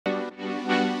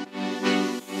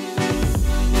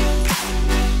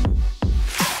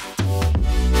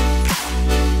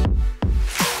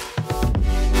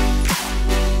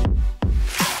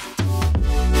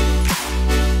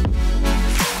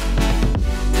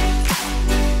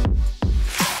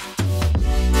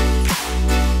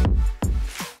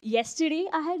Yesterday,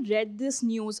 I had read this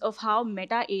news of how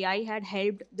Meta AI had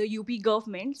helped the UP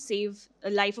government save a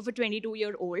life of a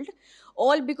 22-year-old,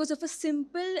 all because of a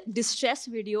simple distress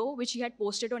video which he had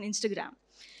posted on Instagram.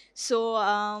 So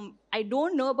I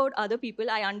don't know about other people.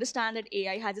 I understand that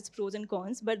AI has its pros and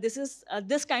cons, but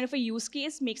this kind of a use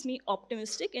case makes me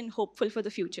optimistic and hopeful for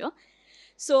the future.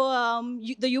 So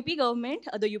the UP government,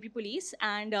 the UP police,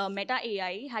 and Meta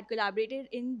AI had collaborated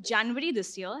in January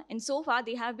this year, and so far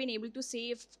they have been able to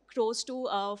save close to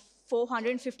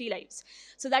 450 lives.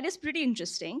 So that is pretty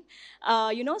interesting.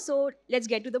 So let's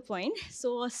get to the point.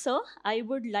 So, sir, I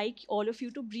would like all of you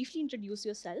to briefly introduce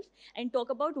yourself and talk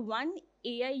about one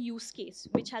AI use case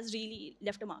which has really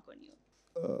left a mark on you.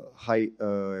 Hi,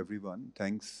 everyone.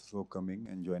 Thanks for coming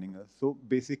and joining us. So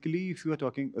basically, if you are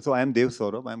talking, so I am Dev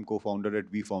Saurabh. I am co-founder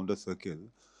at We Founder Circle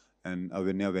and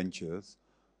Avinya Ventures.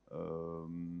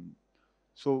 Um,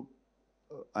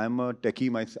 I'm a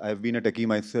techie. I've been a techie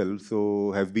myself,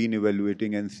 so have been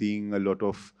evaluating and seeing a lot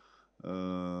of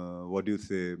what do you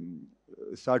say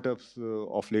startups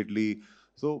of lately.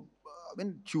 So I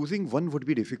mean, choosing one would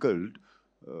be difficult.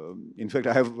 In fact,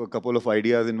 I have a couple of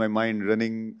ideas in my mind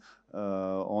running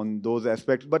on those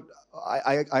aspects. But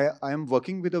I am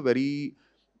working with a very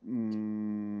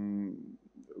mm,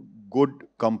 good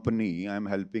company. I'm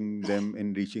helping them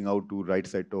in reaching out to right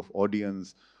set of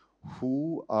audience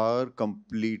who are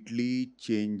completely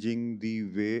changing the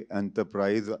way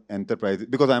enterprise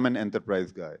because I'm an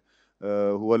enterprise guy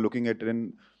who are looking at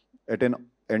an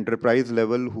enterprise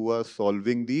level who are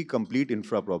solving the complete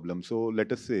infra problem. So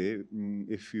let us say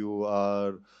if you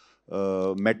are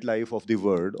MetLife of the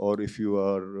world, or if you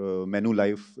are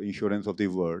Manulife Insurance of the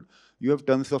world, you have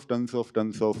tons of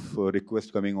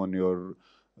requests coming on your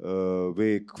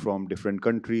wake from different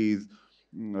countries.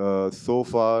 So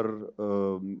far,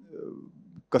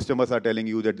 customers are telling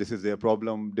you that this is their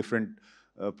problem. Different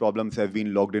problems have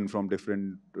been logged in from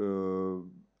different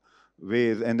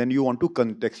ways, and then you want to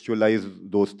contextualize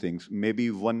those things.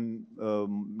 Maybe one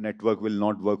network will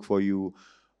not work for you.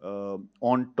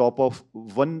 On top of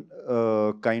one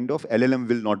kind of LLM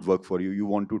will not work for you. You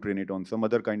want to train it on some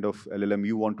other kind of LLM.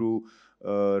 You want to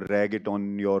rag it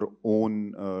on your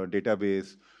own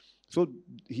database. So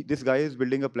this guy is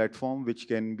building a platform which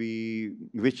can be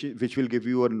which will give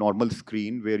you a normal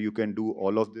screen where you can do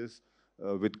all of this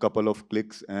with couple of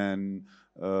clicks and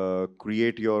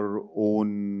create your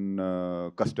own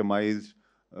customized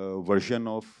version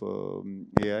of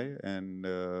AI and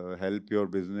help your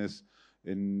business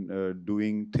in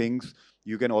doing things.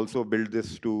 You can also build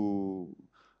this to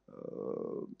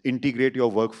integrate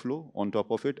your workflow on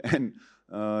top of it, and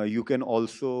you can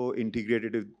also integrate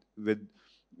it with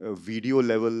video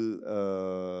level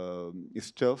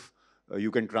stuff.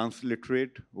 You can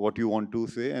transliterate what you want to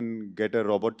say and get a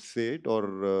robot say it,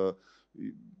 or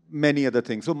many other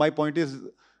things. So my point is,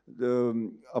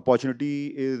 the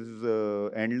opportunity is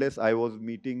endless. I was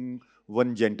meeting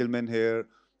one gentleman here,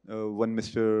 one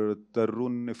Mr.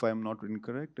 Tarun, if I'm not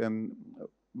incorrect, and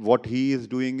what he is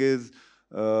doing is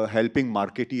helping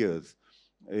marketeers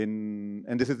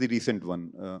and this is the recent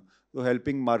one. So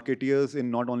helping marketeers in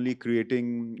not only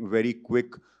creating very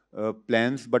quick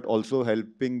plans, but also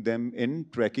helping them in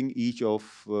tracking each of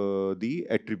the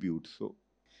attributes. So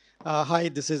Hi,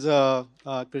 this is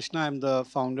Krishna. I'm the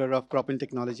founder of Cropin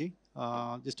Technology.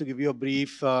 Just to give you a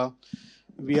brief,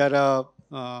 we are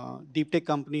a deep tech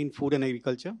company in food and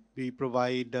agriculture. We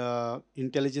provide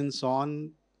intelligence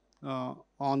on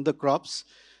the crops,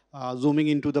 zooming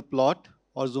into the plot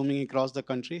or zooming across the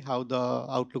country, how the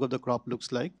outlook of the crop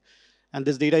looks like. And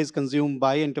this data is consumed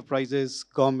by enterprises,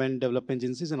 government, development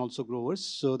agencies, and also growers,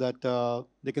 so that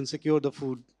they can secure the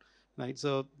food, right?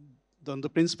 So the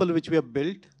principle which we have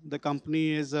built, the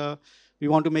company is we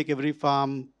want to make every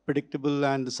farm predictable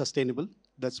and sustainable.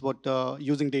 That's what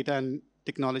using data and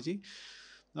technology.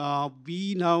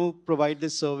 We now provide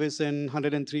this service in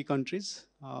 103 countries.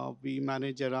 We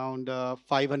manage around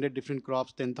 500 different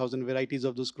crops, 10,000 varieties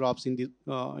of those crops in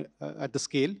at the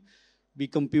scale. We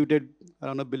computed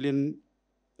around 1 billion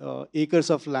acres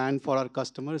of land for our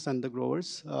customers and the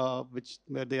growers,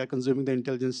 where they are consuming the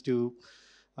intelligence to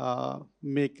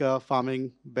make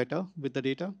farming better with the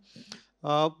data.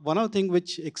 One of the things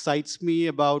which excites me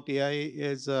about AI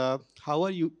is how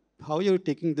you're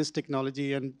taking this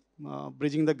technology and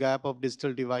bridging the gap of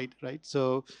digital divide, right?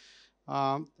 So,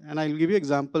 and I'll give you an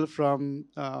example from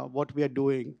what we are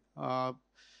doing.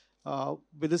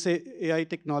 With this AI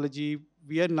technology,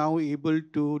 we are now able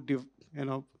to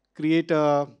create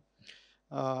a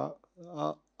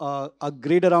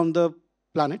grid around the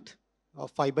planet of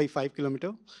 5 by 5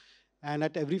 kilometer, and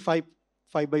at every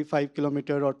 5 by 5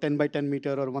 kilometer or 10 by 10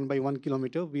 meter or 1 by 1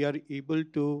 kilometer, we are able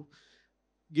to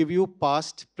give you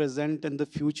past, present, and the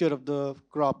future of the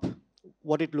crop,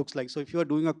 what it looks like. So if you are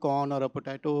doing a corn or a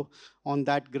potato on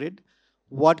that grid,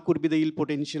 what could be the yield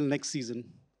potential next season?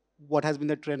 What has been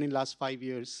the trend in last 5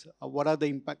 years? What are the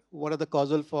impact? What are the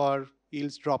causal for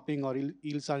yields dropping or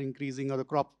yields are increasing or the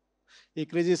crop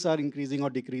acreages are increasing or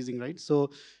decreasing, right?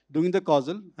 So doing the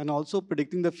causal and also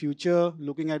predicting the future,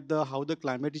 looking at the how the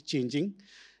climate is changing,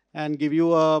 and give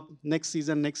you a next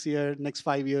season, next year, next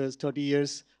 5 years, 30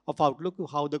 years of outlook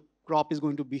of how the crop is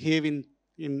going to behave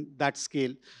in that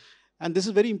scale. And this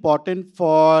is very important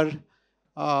for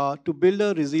to build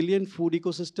a resilient food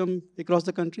ecosystem across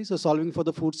the country, so solving for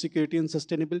the food security and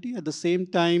sustainability. At the same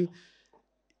time,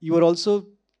 you are also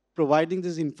providing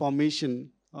this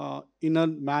information in a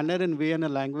manner and way and a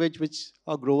language which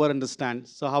a grower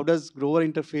understands. So how does grower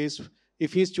interface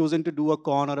if he's chosen to do a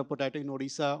corn or a potato in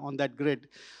Odisha on that grid?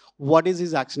 What is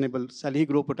his actionable? Shall he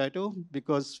grow potato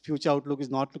because future outlook is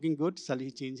not looking good? Shall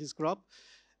he change his crop?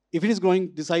 If it is growing,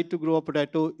 decide to grow a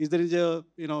potato, is there is a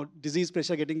disease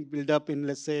pressure getting built up in,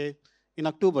 let's say, in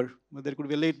October, but there could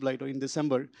be a late blight, or in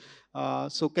December.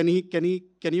 So can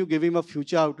you give him a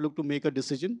future outlook to make a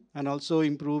decision and also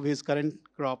improve his current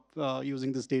crop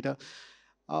using this data?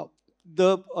 Uh,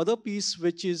 the other piece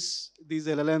which is these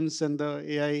LLMs and the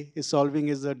AI is solving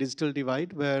is the digital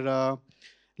divide, where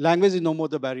language is no more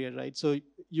the barrier, right? So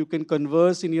you can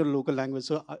converse in your local language.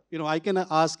 So I can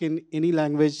ask in any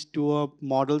language to a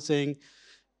model saying,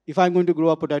 if I'm going to grow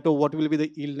a potato, what will be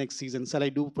the yield next season? Shall I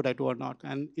do potato or not?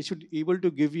 And it should be able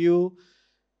to give you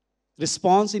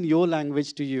response in your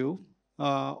language to you,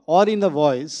 or in the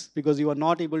voice, because you are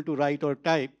not able to write or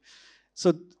type.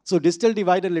 So digital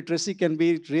divide and literacy can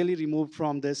be really removed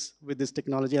from this with this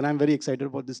technology, and I'm very excited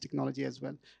about this technology as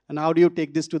well. And how do you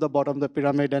take this to the bottom of the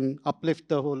pyramid and uplift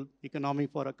the whole economy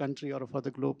for a country or for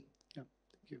the globe? Yeah,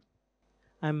 thank you.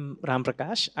 I'm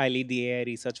Ramprakash. I lead the AI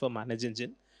research for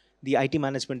ManageEngine, the IT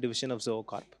management division of Zoho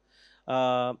Corp.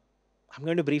 Uh, I'm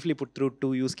going to briefly put through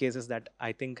two use cases that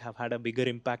I think have had a bigger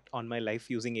impact on my life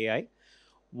using AI.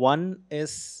 One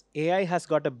is AI has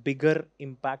got a bigger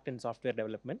impact in software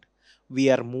development. We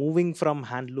are moving from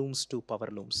handlooms to power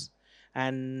looms.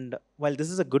 And while this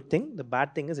is a good thing, the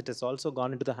bad thing is it has also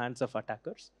gone into the hands of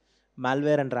attackers.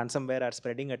 Malware and ransomware are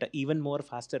spreading at an even more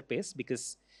faster pace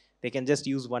because they can just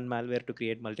use one malware to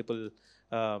create multiple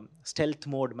stealth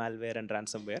mode malware and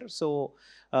ransomware. So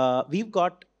we've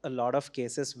got a lot of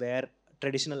cases where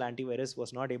traditional antivirus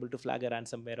was not able to flag a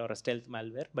ransomware or a stealth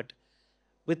malware, but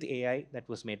with AI that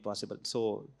was made possible.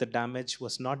 So the damage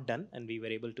was not done and we were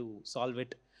able to solve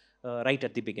it right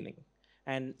at the beginning.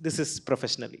 And this is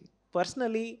professionally.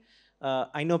 Personally,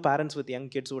 I know parents with young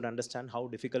kids would understand how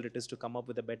difficult it is to come up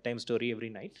with a bedtime story every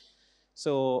night.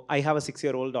 So I have a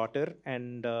 6-year-old daughter,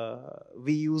 and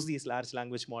we use these large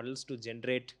language models to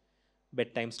generate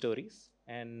bedtime stories.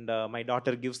 And my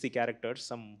daughter gives the characters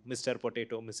some Mr.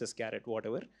 Potato, Mrs. Carrot,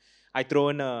 whatever. I throw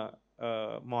in a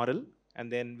moral,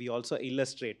 and then we also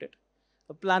illustrate it.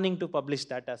 Planning to publish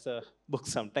that as a book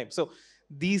sometime. So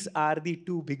these are the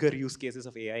two bigger use cases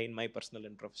of AI in my personal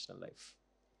and professional life.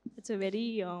 It's a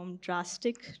very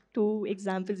drastic two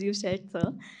examples you said,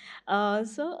 sir.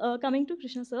 Coming to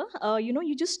Krishna, sir,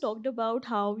 you just talked about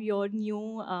how your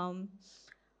new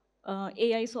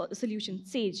AI solution,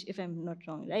 Sage, if I'm not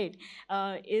wrong, right,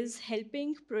 is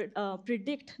helping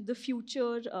predict the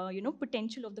future,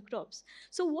 potential of the crops.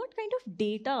 So, what kind of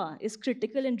data is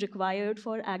critical and required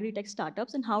for agri-tech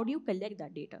startups, and how do you collect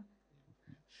that data?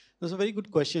 That's a very good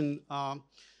question.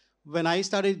 When I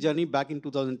started journey back in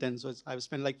 2010, so I've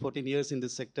spent like 14 years in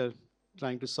this sector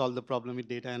trying to solve the problem with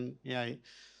data and AI.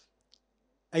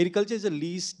 Agriculture is the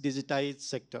least digitized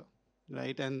sector,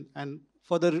 right? And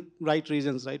for the right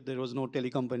reasons, right? There was no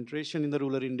telecom penetration in the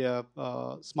rural India.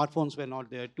 Smartphones were not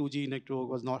there. 2G network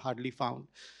was not hardly found.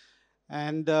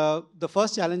 And the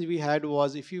first challenge we had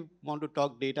was, if you want to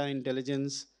talk data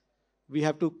intelligence, we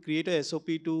have to create a SOP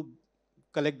to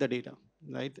collect the data,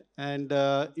 right? And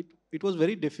it was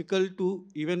very difficult to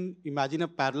even imagine a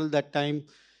parallel that time,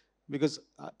 because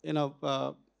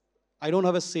I don't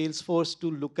have a sales force to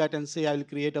look at and say I will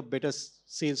create a better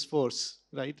sales force,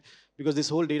 right? Because this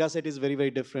whole data set is very,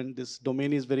 very different. This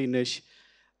domain is very niche.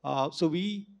 So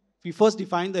we first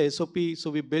defined the SOP.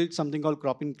 So we built something called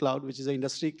Cropin Cloud, which is an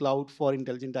industry cloud for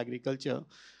intelligent agriculture,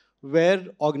 where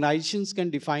organizations can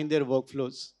define their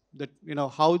workflows, that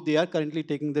how they are currently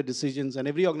taking the decisions. And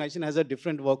every organization has a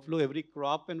different workflow. Every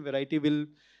crop and variety will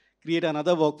create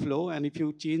another workflow. And if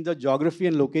you change the geography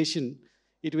and location,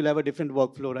 it will have a different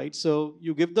workflow, right? So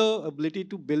you give the ability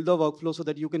to build the workflow so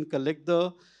that you can collect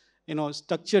the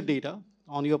structured data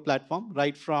on your platform,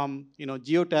 right from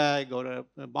geotag or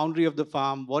a boundary of the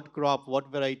farm, what crop,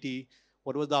 what variety,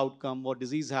 what was the outcome, what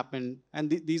disease happened, and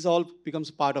these all becomes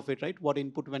part of it, right? What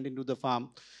input went into the farm,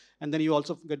 and then you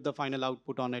also get the final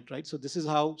output on it, right? So this is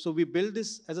how. So we build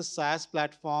this as a SaaS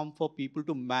platform for people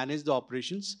to manage the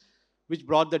operations, which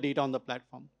brought the data on the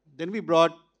platform. Then we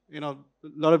brought a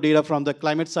lot of data from the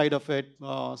climate side of it,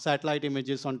 satellite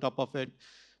images on top of it.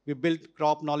 We built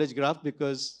crop knowledge graph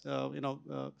because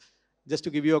just to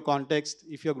give you a context,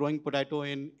 if you're growing potato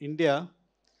in India,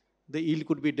 the yield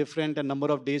could be different and number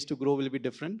of days to grow will be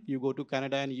different. You go to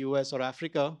Canada and US or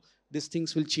Africa, these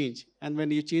things will change. And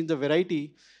when you change the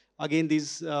variety, again,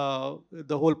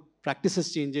 the whole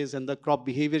practices changes and the crop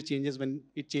behavior changes when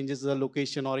it changes the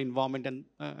location or environment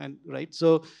and right.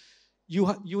 So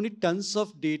you need tons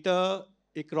of data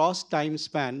across time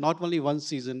span, not only one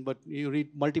season, but you need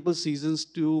multiple seasons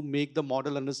to make the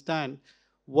model understand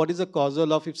what is the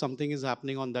causal of if something is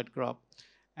happening on that crop.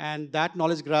 And that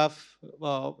knowledge graph,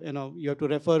 you have to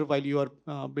refer while you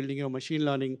are building your machine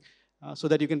learning so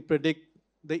that you can predict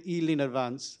the yield in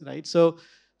advance, right? So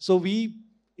we,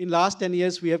 in last 10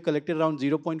 years, we have collected around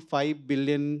 0.5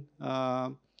 billion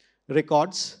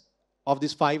records of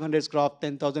this 500 crop,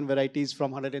 10,000 varieties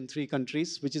from 103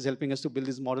 countries, which is helping us to build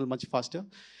this model much faster.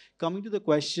 Coming to the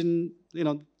question,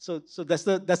 so that's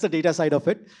the data side of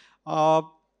it.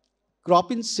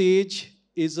 Cropin Sage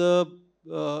is a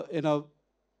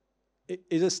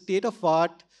is a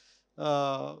state-of-art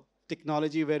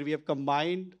technology where we have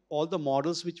combined all the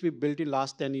models which we built in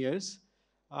last 10 years.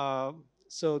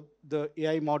 So the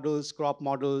AI models, crop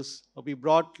models, we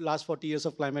brought last 40 years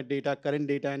of climate data, current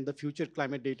data, and the future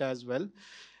climate data as well.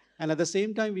 And at the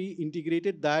same time, we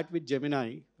integrated that with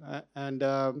Gemini.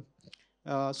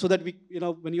 So that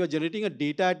when you are generating a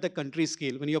data at the country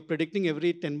scale, when you're predicting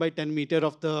every 10 by 10 meter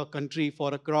of the country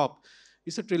for a crop,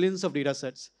 it's a trillions of data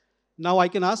sets. Now I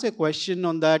can ask a question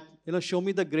on that, show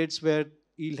me the grids where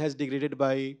yield has degraded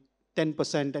by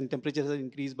 10% and temperature has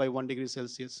increased by 1 degree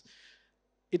Celsius.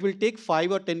 It will take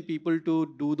 5 or 10 people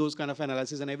to do those kind of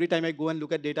analysis. And every time I go and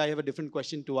look at data, I have a different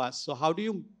question to ask. So how do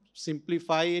you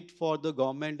simplify it for the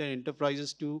government and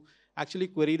enterprises to actually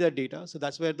query the data? So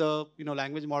that's where the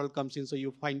language model comes in. So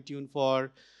you fine tune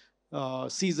for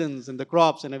seasons and the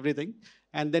crops and everything,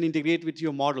 and then integrate with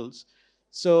your models.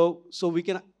 So we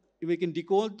can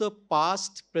decode the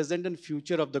past, present, and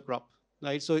future of the crop,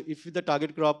 right? So if the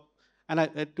target crop, and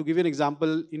to give you an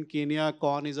example, in Kenya,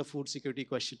 corn is a food security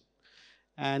question.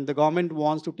 And the government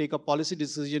wants to take a policy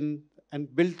decision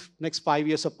and build next 5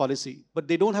 years of policy, but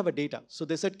they don't have a data. So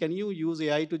they said, can you use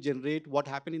AI to generate what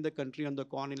happened in the country on the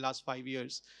corn in last 5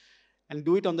 years and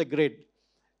do it on the grid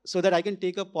so that I can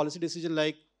take a policy decision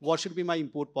like what should be my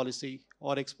import policy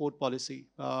or export policy?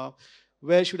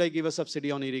 Where should I give a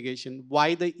subsidy on irrigation?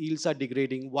 Why the yields are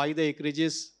degrading? Why the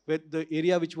acreages, with the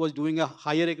area which was doing a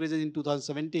higher acreages in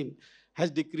 2017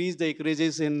 has decreased the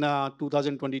acreages in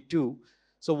 2022.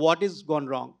 So what is gone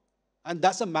wrong? And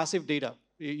that's a massive data.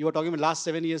 You are talking about last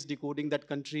 7 years decoding that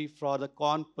country for the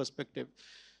corn perspective.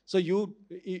 So you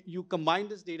combine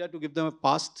this data to give them a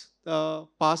past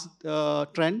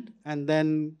trend, and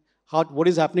then what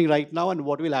is happening right now and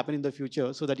what will happen in the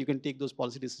future, so that you can take those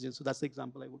policy decisions. So that's the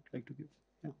example I would like to give.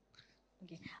 Yeah.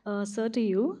 Okay. Sir, to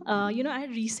you, I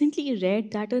had recently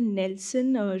read that a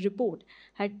Nelson report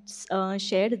had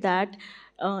shared that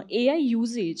AI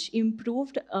usage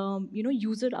improved,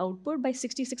 user output by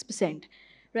 66%.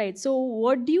 Right. So,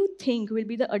 what do you think will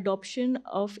be the adoption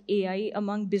of AI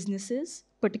among businesses,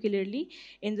 particularly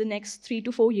in the next 3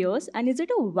 to 4 years, and is it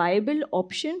a viable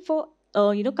option for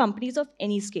companies of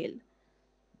any scale?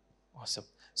 Awesome.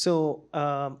 So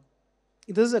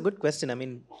this is a good question. I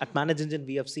mean, at ManageEngine,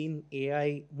 we have seen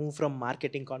AI move from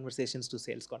marketing conversations to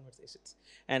sales conversations.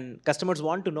 And customers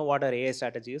want to know what our AI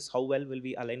strategy is, how well will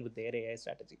we align with their AI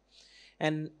strategy.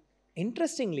 And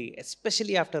interestingly,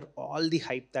 especially after all the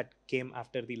hype that came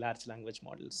after the large language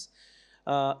models,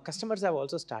 customers have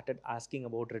also started asking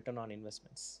about return on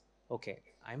investments. Okay,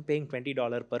 I'm paying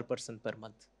 $20 per person per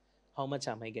month. How much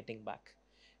am I getting back?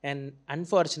 And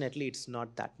unfortunately, it's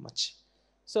not that much.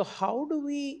 So how do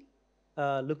we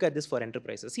look at this for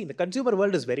enterprises? See, the consumer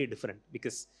world is very different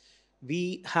because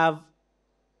we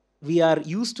are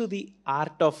used to the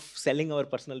art of selling our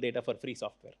personal data for free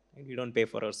software. We don't pay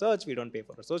for our search, we don't pay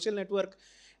for our social network,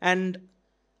 and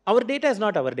our data is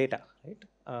not our data,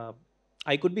 right?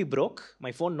 I could be broke,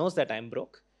 my phone knows that I'm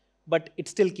broke, but it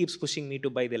still keeps pushing me to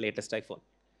buy the latest iPhone,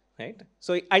 right?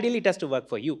 So ideally it has to work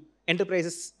for you.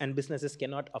 Enterprises and businesses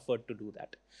cannot afford to do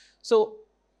that. So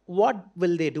what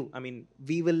will they do? I mean,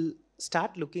 we will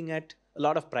start looking at a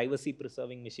lot of privacy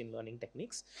preserving machine learning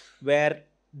techniques where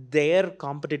their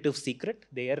competitive secret,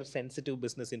 their sensitive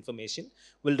business information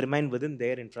will remain within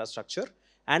their infrastructure,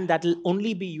 and that will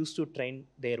only be used to train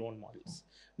their own models.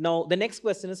 Now, the next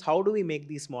question is, how do we make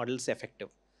these models effective?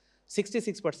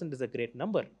 66% is a great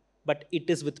number, but it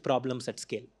is with problems at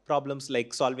scale. Problems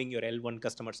like solving your L1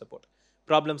 customer support.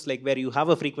 Problems like where you have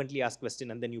a frequently asked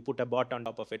question and then you put a bot on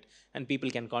top of it and people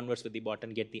can converse with the bot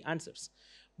and get the answers.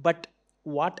 But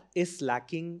what is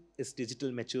lacking is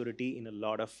digital maturity in a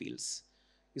lot of fields.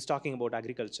 He's talking about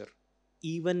agriculture.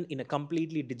 Even in a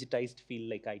completely digitized field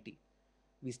like IT,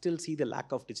 we still see the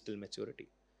lack of digital maturity.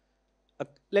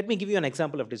 Let me give you an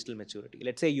example of digital maturity.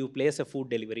 Let's say you place a food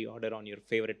delivery order on your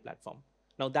favorite platform.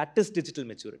 Now that is digital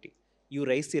maturity. You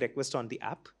raise the request on the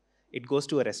app, it goes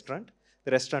to a restaurant, the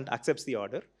restaurant accepts the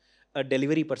order, a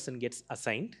delivery person gets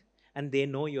assigned, and they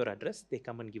know your address, they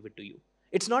come and give it to you.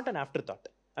 It's not an afterthought.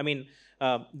 I mean,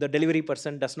 the delivery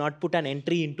person does not put an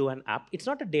entry into an app. It's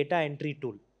not a data entry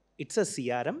tool. It's a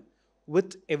CRM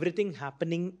with everything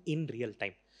happening in real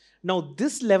time. Now,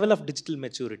 this level of digital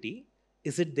maturity,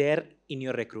 is it there in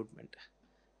your recruitment?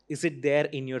 Is it there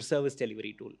in your service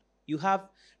delivery tool? You have,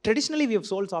 traditionally we have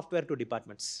sold software to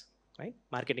departments, right?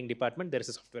 Marketing department, there is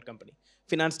a software company.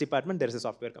 Finance department, there is a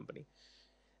software company.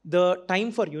 The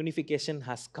time for unification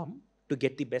has come to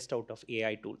get the best out of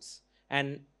AI tools.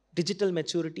 And digital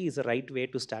maturity is the right way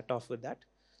to start off with that.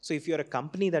 So if you're a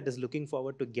company that is looking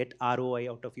forward to get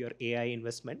ROI out of your AI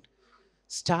investment,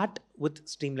 start with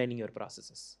streamlining your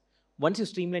processes. Once you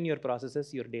streamline your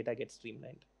processes, your data gets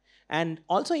streamlined. And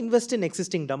also invest in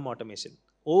existing dumb automation.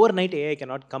 Overnight, AI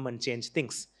cannot come and change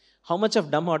things. How much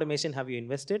of dumb automation have you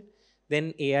invested?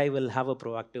 Then AI will have a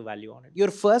proactive value on it. Your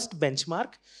first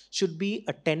benchmark should be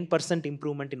a 10%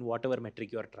 improvement in whatever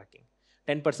metric you are tracking.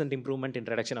 10% improvement in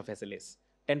reduction of SLAs.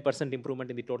 10% improvement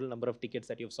in the total number of tickets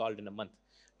that you've solved in a month.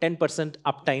 10%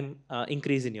 uptime,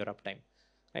 increase in your uptime.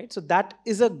 Right? So that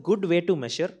is a good way to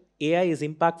measure. AI is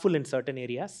impactful in certain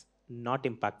areas, not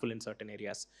impactful in certain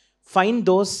areas. Find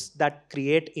those that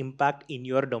create impact in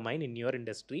your domain, in your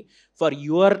industry, for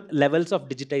your levels of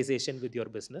digitization with your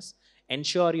business.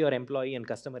 Ensure your employee and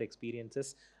customer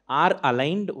experiences are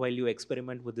aligned while you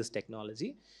experiment with this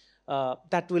technology.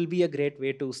 That will be a great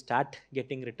way to start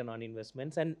getting return on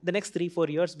investments. And the next 3-4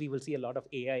 years, we will see a lot of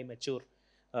AI mature,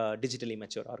 digitally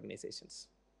mature organizations.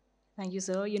 Thank you,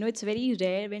 sir. You know, it's very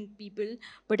rare when people,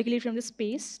 particularly from the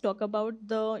space, talk about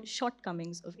the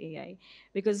shortcomings of AI.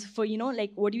 Because for, you know,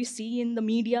 like what you see in the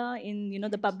media, in, you know,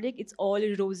 the public, it's all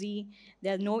rosy.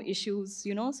 There are no issues,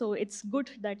 you know. So it's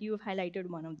good that you've highlighted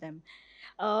one of them.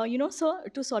 You know, sir,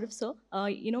 to sort of, sir,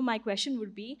 you know, my question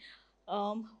would be,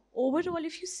 overall,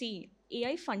 if you see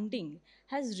AI funding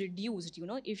has reduced, you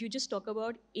know, if you just talk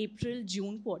about April,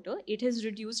 June quarter, it has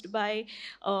reduced by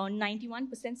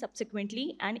 91%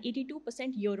 subsequently and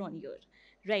 82% year on year.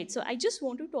 Right. So I just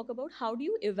want to talk about how do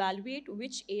you evaluate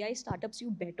which AI startups you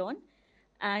bet on,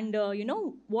 and you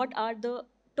know, what are the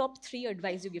top 3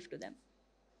 advice you give to them?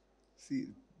 See,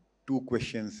 two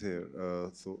questions here.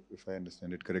 So, if I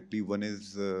understand it correctly, one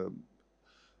is,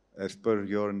 as per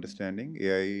your understanding,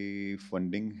 AI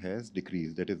funding has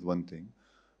decreased. That is one thing.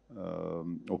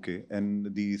 Okay.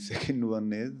 And the second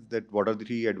one is that what are the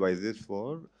 3 advices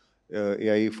for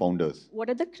AI founders? What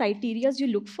are the criterias you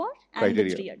look for and the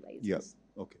Criteria. 3 Yeah. advices?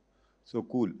 Okay. So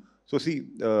cool. So see,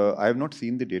 I have not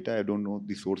seen the data. I don't know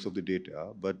the source of the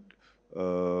data, but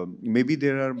maybe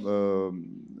there are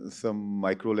some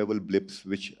micro level blips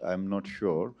which I'm not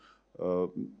sure. Uh,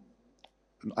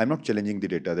 I'm not challenging the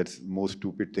data. That's the most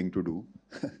stupid thing to do.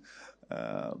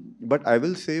 But I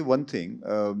will say one thing.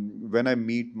 When I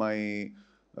meet my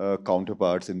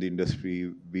counterparts in the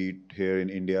industry, be it here in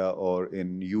India or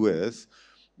in US,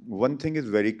 one thing is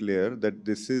very clear that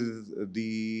this is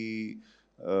the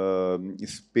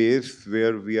space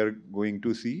where we are going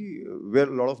to see where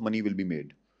a lot of money will be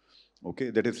made. Okay,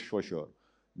 that is for sure.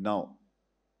 Now,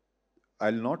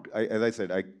 as I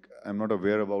said, I'm not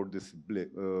aware about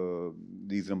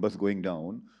these numbers going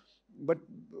down, but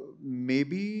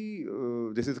maybe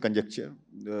this is conjecture.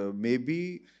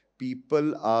 Maybe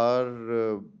people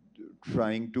are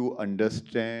trying to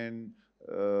understand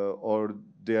or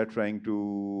they are trying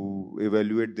to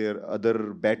evaluate their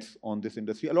other bets on this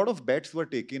industry. A lot of bets were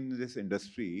taken in this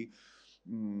industry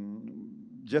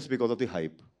just because of the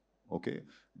hype. Okay,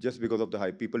 just because of the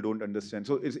hype, people don't understand.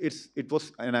 So it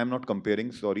was, and I'm not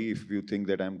comparing. Sorry if you think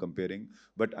that I'm comparing,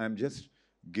 but I'm just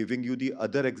giving you the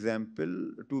other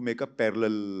example to make a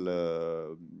parallel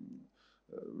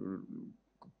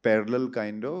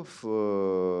kind of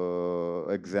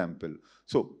example.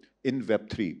 So in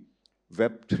Web3,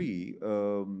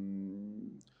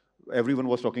 everyone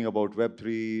was talking about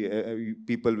Web3.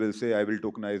 People will say, I will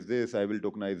tokenize this, I will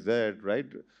tokenize that, right?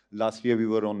 Last year we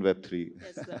were on Web3.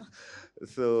 Yes, sir.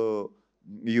 So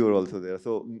you were also there.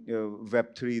 So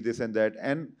Web3, this and that.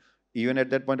 And even at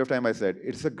that point of time, I said,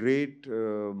 it's a great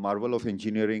marvel of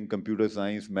engineering, computer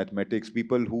science, mathematics.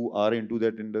 People who are into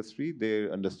that industry, they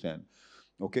understand.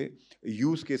 Okay,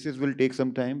 use cases will take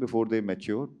some time before they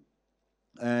mature.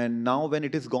 And now when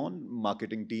it is gone,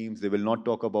 marketing teams, they will not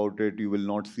talk about it, you will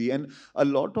not see. And a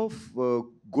lot of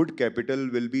good capital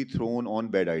will be thrown on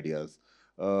bad ideas.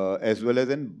 As well as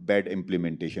in bad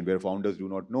implementation, where founders do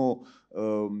not know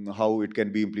how it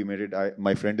can be implemented.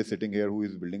 My friend is sitting here who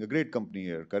is building a great company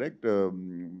here, correct?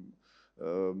 In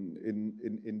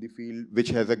the field, which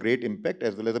has a great impact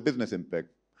as well as a business impact.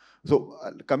 So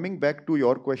coming back to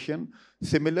your question,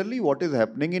 similarly, what is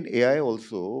happening in AI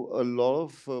also, a lot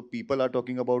of people are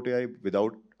talking about AI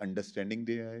without understanding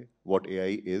the AI, what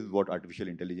AI is, what artificial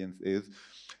intelligence is.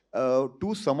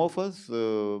 To some of us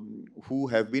who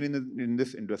have been in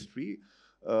this industry,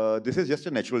 this is just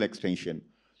a natural extension.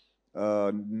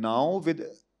 Now with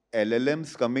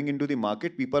LLMs coming into the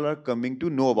market, people are coming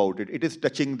to know about it. It is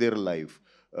touching their life.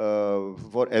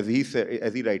 For as he said,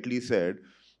 as he rightly said,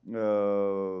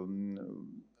 uh,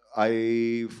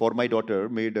 I, for my daughter,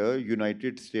 made a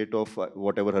United State of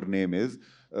whatever her name is.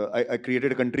 I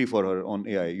created a country for her on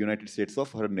AI, United States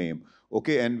of her name.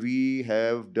 Okay, and we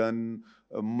have done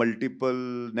multiple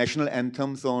national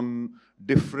anthems on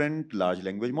different large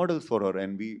language models for her,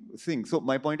 and we sing. So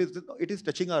my point is that it is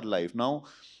touching our life. Now,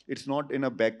 it's not in a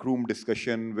backroom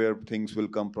discussion where things will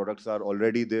come, products are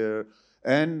already there.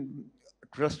 And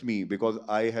trust me, because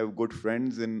I have good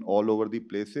friends in all over the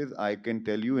places, I can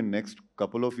tell you in next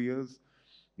couple of years,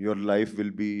 your life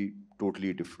will be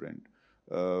totally different.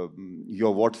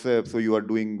 Your WhatsApp, so you are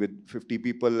doing with 50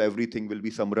 people, everything will be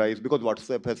summarized, because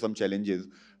WhatsApp has some challenges.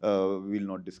 We'll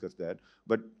not discuss that.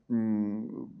 But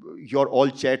your all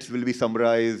chats will be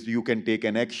summarized, you can take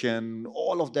an action,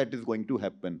 all of that is going to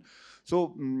happen.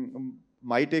 So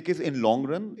my take is, in long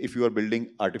run, if you are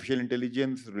building artificial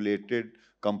intelligence related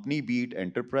company, be it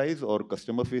enterprise or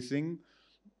customer facing,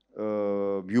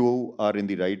 you are in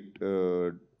the right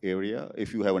area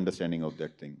if you have understanding of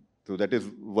that thing. So that is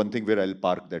one thing where I'll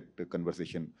park that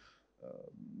conversation.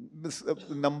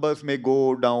 Numbers may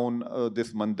go down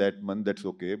this month, that month, that's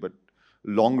okay, but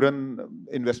long run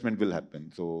investment will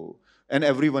happen. So, and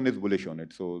everyone is bullish on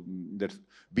it. So that's,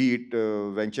 be it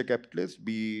venture capitalists,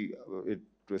 be it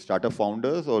startup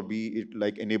founders, or be it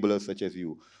like enablers such as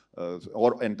you,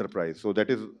 or enterprise. So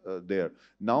that is there.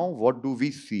 Now, what do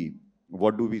we see?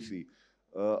 What do we see?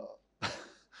 Uh,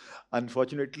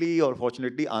 Unfortunately or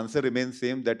fortunately, answer remains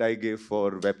same that I gave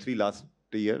for Web3 last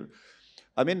year.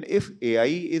 I mean, if AI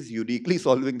is uniquely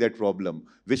solving that problem,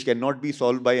 which cannot be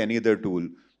solved by any other tool,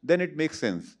 then it makes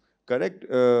sense. Correct?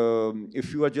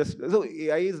 If you are just, so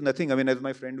AI is nothing. I mean, as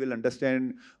my friend will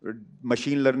understand,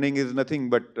 machine learning is nothing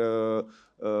but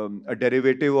a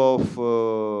derivative of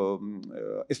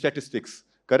statistics.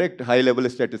 Correct? High level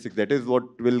statistics. That is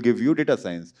what will give you data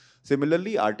science.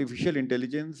 Similarly, artificial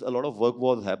intelligence, a lot of work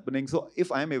was happening. So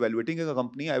if I'm evaluating a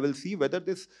company, I will see whether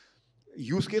this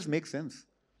use case makes sense.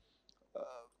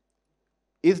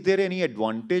 Is there any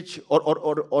advantage,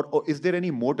 or is there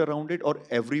any moat around it, or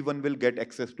everyone will get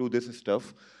access to this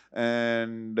stuff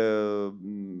and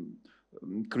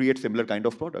create similar kind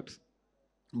of products?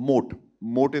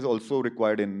 Moat is also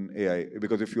required in AI,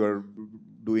 because if you are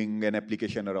doing an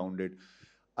application around it,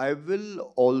 I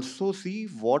will also see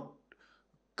what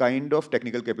kind of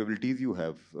technical capabilities you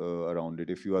have around it.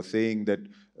 If you are saying that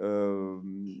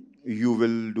you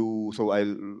will do, so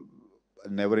I'll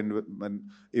never,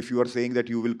 if you are saying that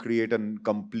you will create a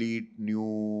complete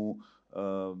new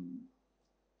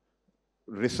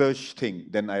research thing,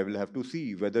 then I will have to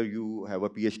see whether you have a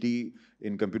PhD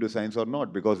in computer science or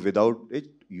not, because without it,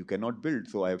 you cannot build.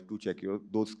 So I have to check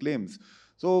those claims.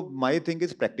 So my thing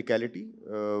is practicality,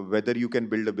 whether you can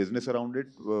build a business around it,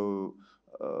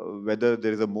 whether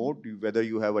there is a moat, whether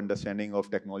you have understanding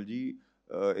of technology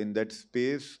in that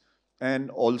space, and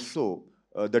also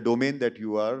the domain that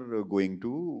you are going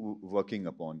to working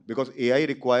upon. Because AI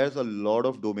requires a lot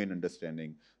of domain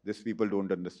understanding. This people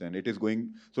don't understand. It is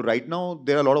going, so right now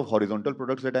there are a lot of horizontal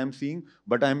products that I'm seeing,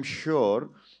 but I'm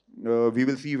sure we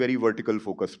will see very vertical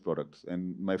focused products.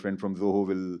 And my friend from Zoho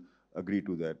will agree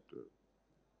to that.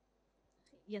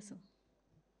 Yes, sir.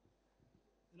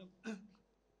 You know,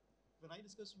 when I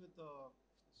discuss with,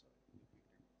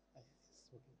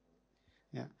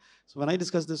 yeah, so when I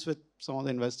discuss this with some of the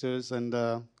investors, and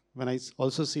when I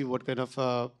also see what kind of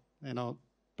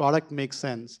product makes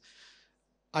sense,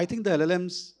 I think the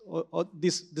LLMs,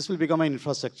 this will become an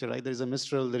infrastructure, right? There is a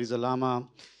Mistral, there is a Llama,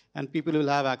 and people will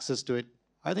have access to it.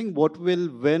 I think what will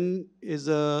win is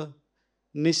a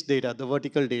niche data, the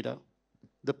vertical data.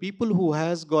 The people who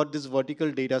has got these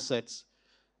vertical data sets,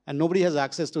 and nobody has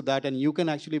access to that, and you can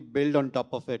actually build on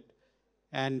top of it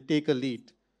and take a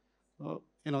lead.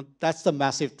 That's the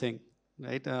massive thing,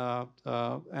 right?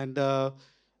 And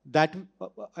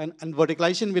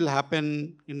verticalization will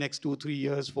happen in next 2 3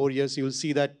 years 4 years. You will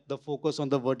see that the focus on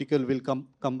the vertical will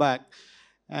come back,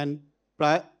 and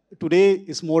today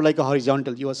is more like a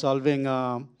horizontal. You are solving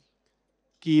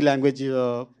key language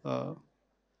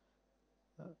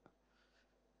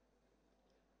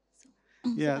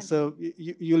yeah, so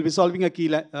you'll be solving a key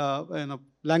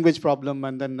language problem,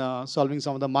 and then solving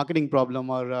some of the marketing problem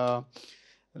or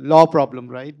law problem,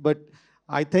 right? But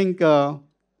I think the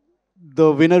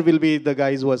winner will be the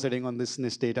guys who are sitting on this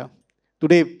niche data.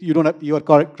 Today, you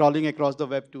are crawling across the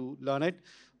web to learn it,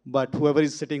 but whoever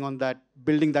is sitting on that,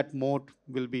 building that moat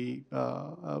will be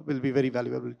very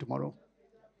valuable tomorrow.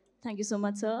 Thank you so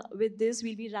much, sir. With this,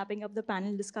 we'll be wrapping up the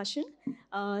panel discussion.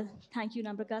 Thank you,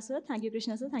 Ramprakash sir. Thank you,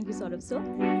 Krishna sir. Thank you, Saurabh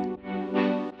sir.